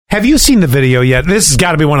Have you seen the video yet? This has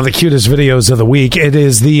got to be one of the cutest videos of the week. It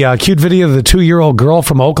is the cute video of the 2-year-old girl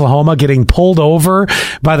from Oklahoma getting pulled over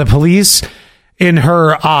by the police in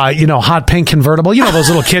her, hot pink convertible. You know, those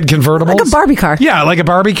little kid convertibles? Like a Barbie car. Yeah, like a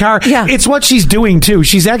Barbie car. Yeah. It's what she's doing, too.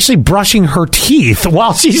 She's actually brushing her teeth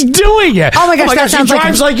while she's doing it. Oh, my gosh, that sounds she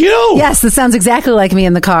drives like you. Yes, this sounds exactly like me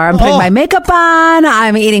in the car. I'm putting my makeup on.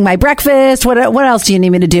 I'm eating my breakfast. What else do you need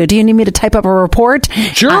me to do? Do you need me to type up a report?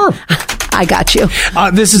 Sure. I got you.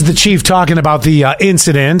 This is the chief talking about the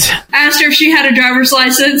incident. I asked her if she had a driver's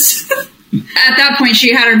license. At that point,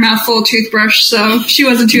 she had her mouth full of toothbrush, so she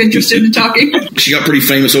wasn't too interested in talking. She got pretty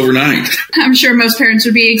famous overnight. I'm sure most parents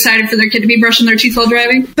would be excited for their kid to be brushing their teeth while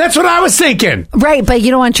driving. That's what I was thinking. Right, but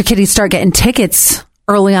you don't want your kid to start getting tickets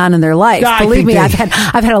early on in their life. Believe me, I've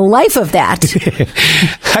had a life of that.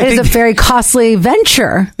 It is a very costly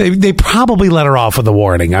venture. They probably let her off with a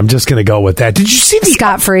warning. I'm just going to go with that. Did you see the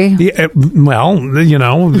scot-free? Yeah, well,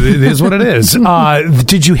 it is what it is.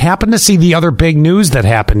 Did you happen to see the other big news that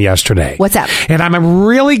happened yesterday? What's that? And I'm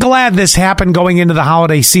really glad this happened going into the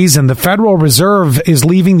holiday season. The Federal Reserve is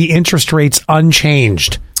leaving the interest rates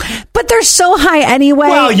unchanged. But they're so high anyway.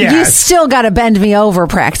 Well, yes. You still got to bend me over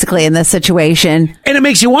practically in this situation. And it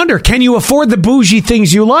makes you wonder, can you afford the bougie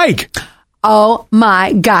things you like? Oh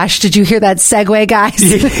my gosh. Did you hear that segue, guys?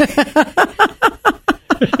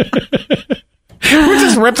 We'll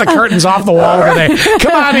just rip the curtains off the wall over there.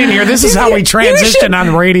 Come on in here. This is how we transition on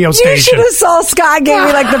the radio station. You should have saw Scott gave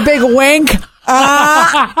me like the big wink.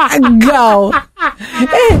 Go.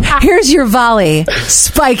 Here's your volley.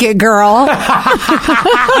 Spike it, girl.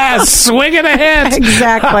 Swing it ahead.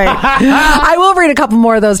 Exactly. I will read a couple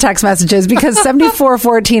more of those text messages because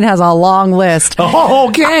 7414 has a long list. Oh,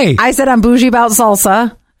 okay. I said I'm bougie about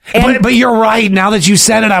salsa. But you're right. Now that you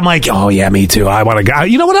said it, I'm like, oh, yeah, me too. I want to go.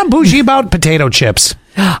 You know what I'm bougie about? Potato chips.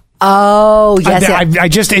 Oh,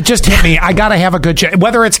 yes. It just hit me. I got to have a good chip.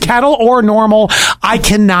 Whether it's kettle or normal, I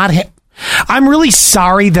cannot I'm really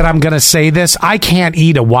sorry that I'm going to say this. I can't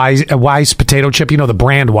eat a Wise potato chip. You know, the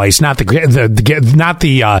brand Wise, not the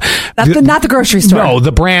grocery store. No,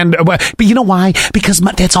 the brand. But you know why? Because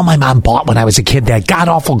that's all my mom bought when I was a kid. That god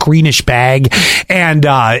awful greenish bag, and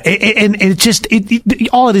it just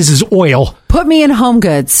all it is oil. Put me in Home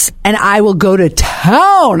Goods, and I will go to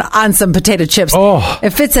town on some potato chips. Oh.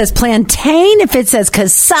 If it says plantain, if it says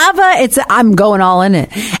cassava, I'm going all in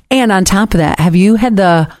it. And on top of that, have you had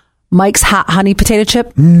the Mike's Hot Honey Potato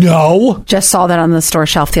Chip? No. Just saw that on the store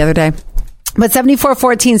shelf the other day. But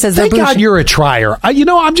 7414 says thank God you're a trier.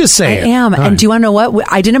 I'm just saying. I am. And do you want to know what?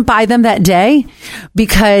 I didn't buy them that day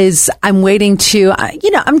because I'm waiting to,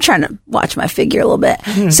 I'm trying to watch my figure a little bit.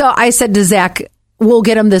 So I said to Zach, we'll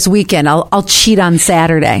get them this weekend. I'll cheat on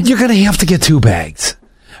Saturday. You're going to have to get 2 bags.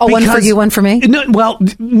 Oh, one for you, one for me? No,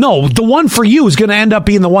 the one for you is going to end up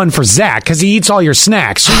being the one for Zach because he eats all your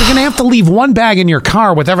snacks. So you're going to have to leave one bag in your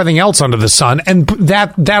car with everything else under the sun, and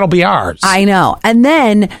that'll be ours. I know. And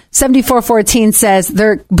then 7414 says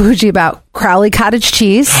they're bougie about Crowley cottage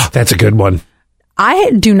cheese. That's a good one. I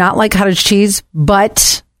do not like cottage cheese,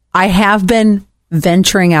 but I have been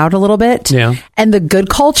venturing out a little bit. Yeah. And the good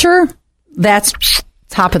culture, that's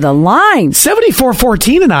top of the line.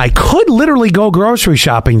 7414 and I could literally go grocery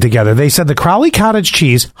shopping together. They said the Crowley cottage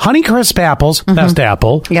cheese, Honeycrisp apples, best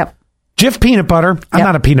apple. Yep. Jif peanut butter. I'm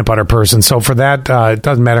not a peanut butter person, so for that, it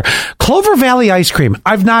doesn't matter. Clover Valley ice cream.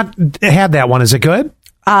 I've not had that one. Is it good?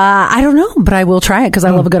 I don't know, but I will try it because I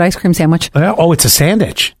love a good ice cream sandwich. Oh, it's a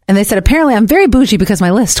sandwich. And they said, apparently I'm very bougie because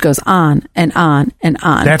my list goes on and on and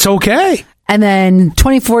on. That's okay. And then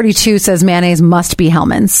 2042 says mayonnaise must be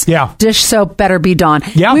Hellman's. Yeah. Dish soap better be Dawn.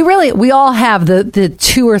 Yeah. We all have the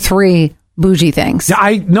 2 or 3 bougie things.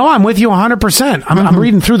 I'm with you 100%. I'm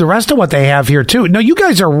reading through the rest of what they have here too. No, you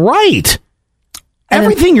guys are right.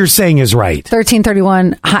 Everything you're saying is right.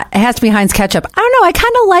 1331, it has to be Heinz ketchup. I don't know. I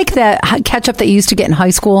kind of like that ketchup that you used to get in high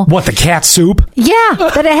school. What, the cat soup? Yeah,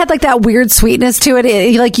 that it had like that weird sweetness to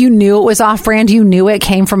it. Like you knew it was off brand. You knew it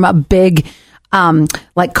came from a big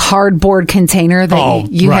like cardboard container that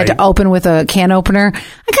you had to open with a can opener. I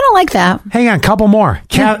kind of like that. Hang on, couple more.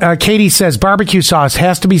 Katie says barbecue sauce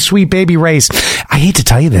has to be Sweet Baby Ray's. I hate to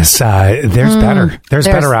tell you this. There's better. There's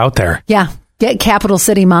better out there. Yeah. Get Capital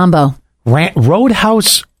City Mambo.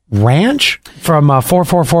 Roadhouse Ranch from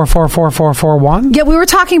 4444441. Yeah, we were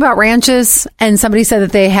talking about ranches, and somebody said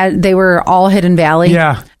that they were all Hidden Valley.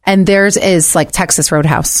 Yeah. And theirs is like Texas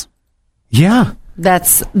Roadhouse. Yeah.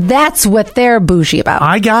 That's what they're bougie about.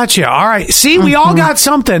 I got you. All right. See, we all got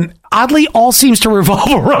something. Oddly, all seems to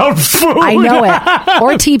revolve around food. I know it.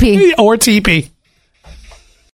 Or TP. Or TP.